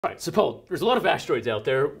All right, so Paul, there's a lot of asteroids out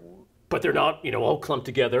there, but they're not, all clumped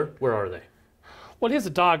together. Where are they? Well, here's a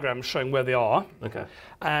diagram showing where they are. Okay.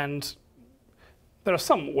 And there are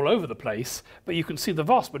some all over the place, but you can see the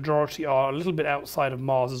vast majority are a little bit outside of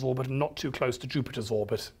Mars's orbit and not too close to Jupiter's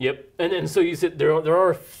orbit. Yep. And so you said there are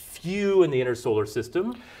a few in the inner solar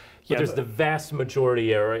system, but there's the vast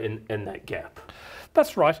majority are in that gap.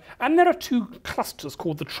 That's right. And there are two clusters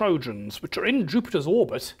called the Trojans, which are in Jupiter's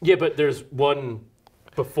orbit. Yeah, but there's one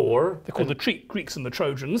before. They're called the Greeks and the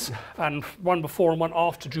Trojans, and one before and one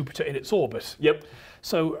after Jupiter in its orbit. Yep.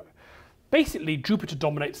 So basically, Jupiter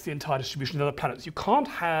dominates the entire distribution of other planets. You can't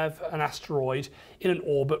have an asteroid in an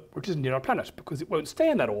orbit which is near a planet because it won't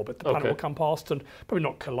stay in that orbit. The planet will come past and probably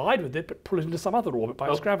not collide with it, but pull it into some other orbit by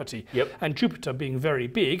its gravity. Yep. And Jupiter, being very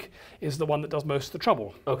big, is the one that does most of the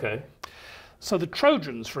trouble. Okay. So the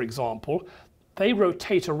Trojans, for example, they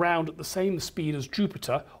rotate around at the same speed as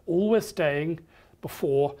Jupiter, always staying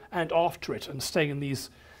before and after it, and staying in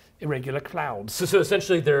these irregular clouds. So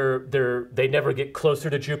essentially, they never get closer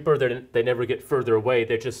to Jupiter. They never get further away.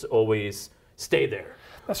 They just always stay there.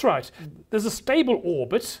 That's right. There's a stable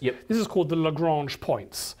orbit. Yep. This is called the Lagrange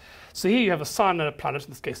points. So here you have a sun and a planet.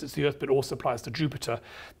 In this case, it's the Earth, but it also applies to Jupiter.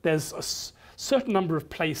 There's a certain number of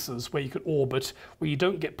places where you can orbit where you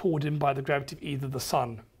don't get pulled in by the gravity of either the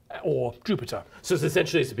sun or Jupiter. So it's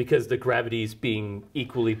essentially because the gravity is being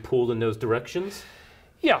equally pulled in those directions?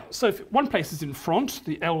 Yeah, so if one place is in front,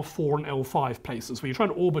 the L4 and L5 places, where you're trying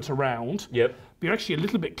to orbit around, but you're actually a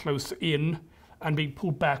little bit closer in and being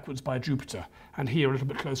pulled backwards by Jupiter, and here a little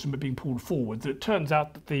bit closer and being pulled forwards. It turns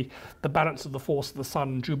out that the balance of the force of the Sun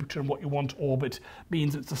and Jupiter and what you want to orbit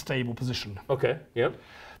means it's a stable position. Okay, yep.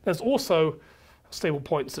 There's also stable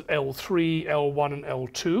points at L3, L1 and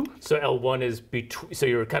L2. So L1 is between, so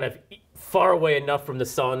you're kind of far away enough from the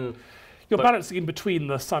Sun. You're balancing in between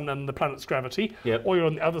the Sun and the planet's gravity, or you're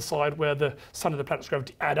on the other side where the Sun and the planet's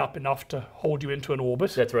gravity add up enough to hold you into an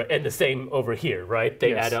orbit. That's right, and the same over here, right?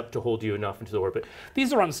 They add up to hold you enough into the orbit.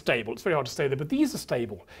 These are unstable. It's very hard to stay there, but these are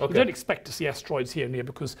stable. You don't expect to see asteroids here and near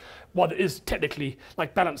because while it is technically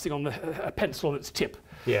like balancing on a pencil on its tip.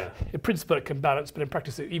 Yeah. In principle, it can balance, but in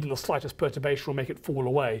practice, even the slightest perturbation will make it fall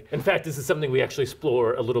away. In fact, this is something we actually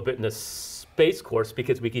explore a little bit in this space course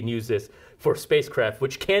because we can use this for spacecraft,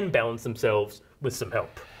 which can balance themselves with some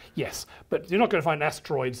help. Yes, but you're not going to find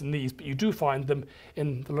asteroids in these, but you do find them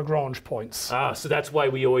in the Lagrange points. Ah, so that's why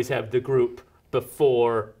we always have the group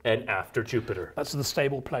before and after Jupiter. That's the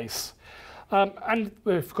stable place. And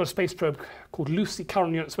we've got a space probe called Lucy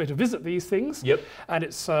currently on its way to visit these things. Yep. And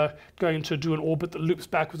it's going to do an orbit that loops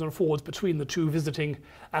backwards and forwards between the two visiting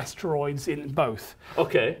asteroids in both.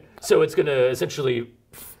 Okay, so it's going to essentially,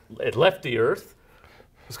 it left the Earth,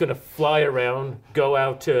 it's going to fly around, go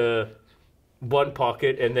out to one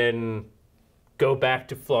pocket, and then go back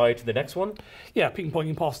to fly to the next one? Yeah,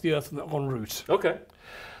 ping-ponging past the Earth en route. Okay.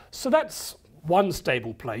 So that's one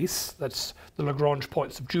stable place. That's the Lagrange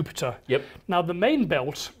points of Jupiter. Yep. Now the main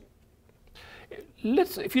belt,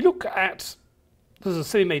 if you look at, there's a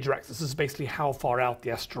semi-major axis. This is basically how far out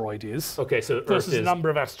the asteroid is. Okay, so versus the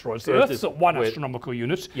number of asteroids. The Earth is at 1 astronomical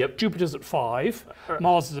unit. Yep. Jupiter's at 5.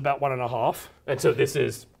 Mars is about 1.5. And so this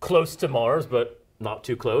is close to Mars, but not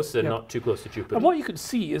too close, and not too close to Jupiter. And what you can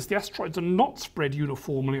see is the asteroids are not spread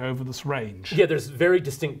uniformly over this range. Yeah, there's very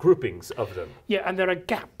distinct groupings of them. Yeah, and there are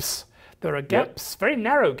gaps. There are gaps, very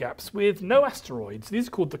narrow gaps, with no asteroids. These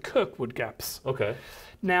are called the Kirkwood gaps. Okay.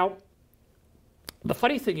 Now, the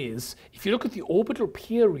funny thing is, if you look at the orbital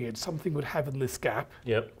period something would have in this gap,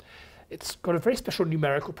 it's got a very special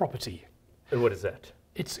numerical property. And what is that?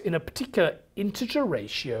 It's in a particular integer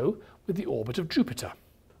ratio with the orbit of Jupiter.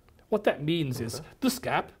 What that means is this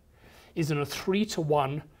gap is in a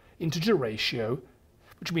 3-to-1 integer ratio,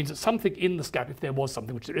 which means that something in this gap, if there was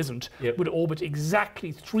something, which there isn't, would orbit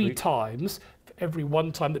exactly three times for every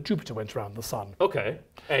one time that Jupiter went around the Sun. Okay,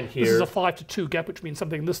 and here... This is a 5-to-2 gap, which means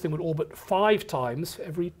something in this thing would orbit 5 times for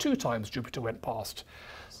every 2 times Jupiter went past.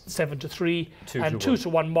 7-to-3, and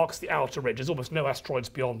 2-to-1 marks the outer edge. There's almost no asteroids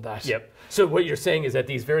beyond that. Yep. So what you're saying is at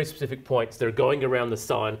these very specific points, they're going around the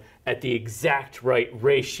Sun at the exact right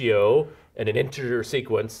ratio and an integer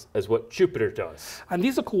sequence as what Jupiter does. And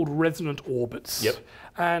these are called resonant orbits. Yep.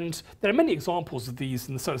 And there are many examples of these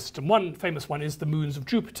in the solar system. One famous one is the moons of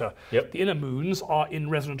Jupiter. Yep. The inner moons are in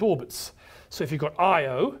resonant orbits. So if you've got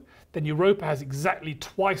Io, then Europa has exactly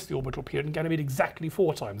twice the orbital period and Ganymede exactly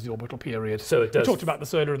 4 times the orbital period. So it does. We talked about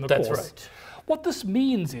this earlier in the course. That's right. What this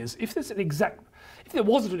means is, if there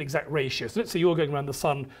wasn't an exact ratio, so let's say you're going around the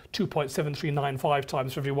sun 2.7395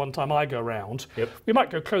 times for every one time I go around, we might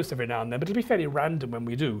go close every now and then, but it'll be fairly random when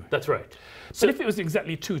we do. That's right. So if it was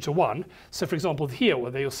exactly 2 to 1, so for example here,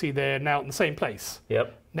 where you'll see they're now in the same place.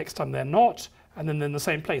 Yep. Next time they're not, and then they're in the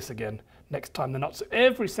same place again. Next time they're not. So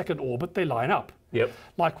every second orbit they line up. Yep.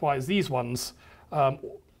 Likewise, these ones, the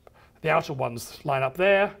outer ones line up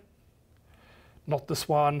there, not this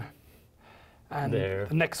one, and there.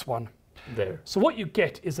 the next one. There. So what you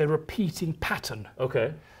get is a repeating pattern.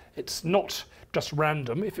 Okay. It's not just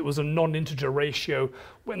random. If it was a non-integer ratio,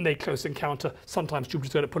 when they close encounter, sometimes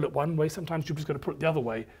Jupiter's going to pull it one way, sometimes Jupiter's going to pull it the other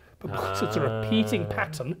way. But because it's a repeating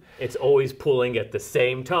pattern, it's always pulling at the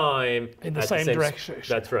same time. In the same direction.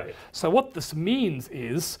 That's right. So what this means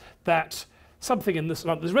is that something in this,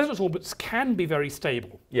 the resonance orbits can be very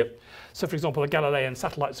stable. Yep. So for example, the Galilean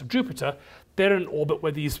satellites of Jupiter, they're in an orbit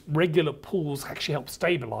where these regular pulls actually help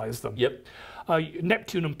stabilize them. Yep.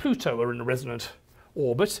 Neptune and Pluto are in a resonant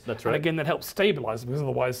orbit. That's right. And again, that helps stabilize them, because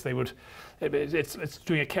otherwise they would, it's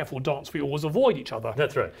doing a careful dance. We always avoid each other.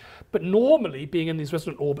 That's right. But normally, being in these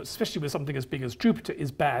resonant orbits, especially with something as big as Jupiter,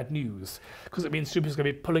 is bad news, because it means Jupiter's going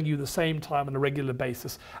to be pulling you the same time on a regular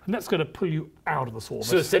basis, and that's going to pull you out of this orbit.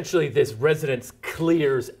 So essentially, this resonance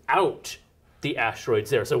clears out the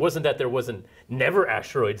asteroids there. So it wasn't that there wasn't never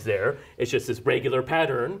asteroids there. It's just this regular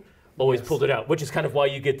pattern always pulled it out, which is kind of why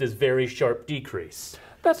you get this very sharp decrease.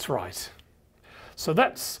 That's right. So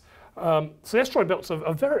that's so the asteroid belts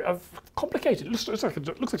are very complicated. It looks like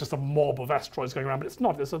just a mob of asteroids going around, but it's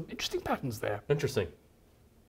not. There's some interesting patterns there. Interesting.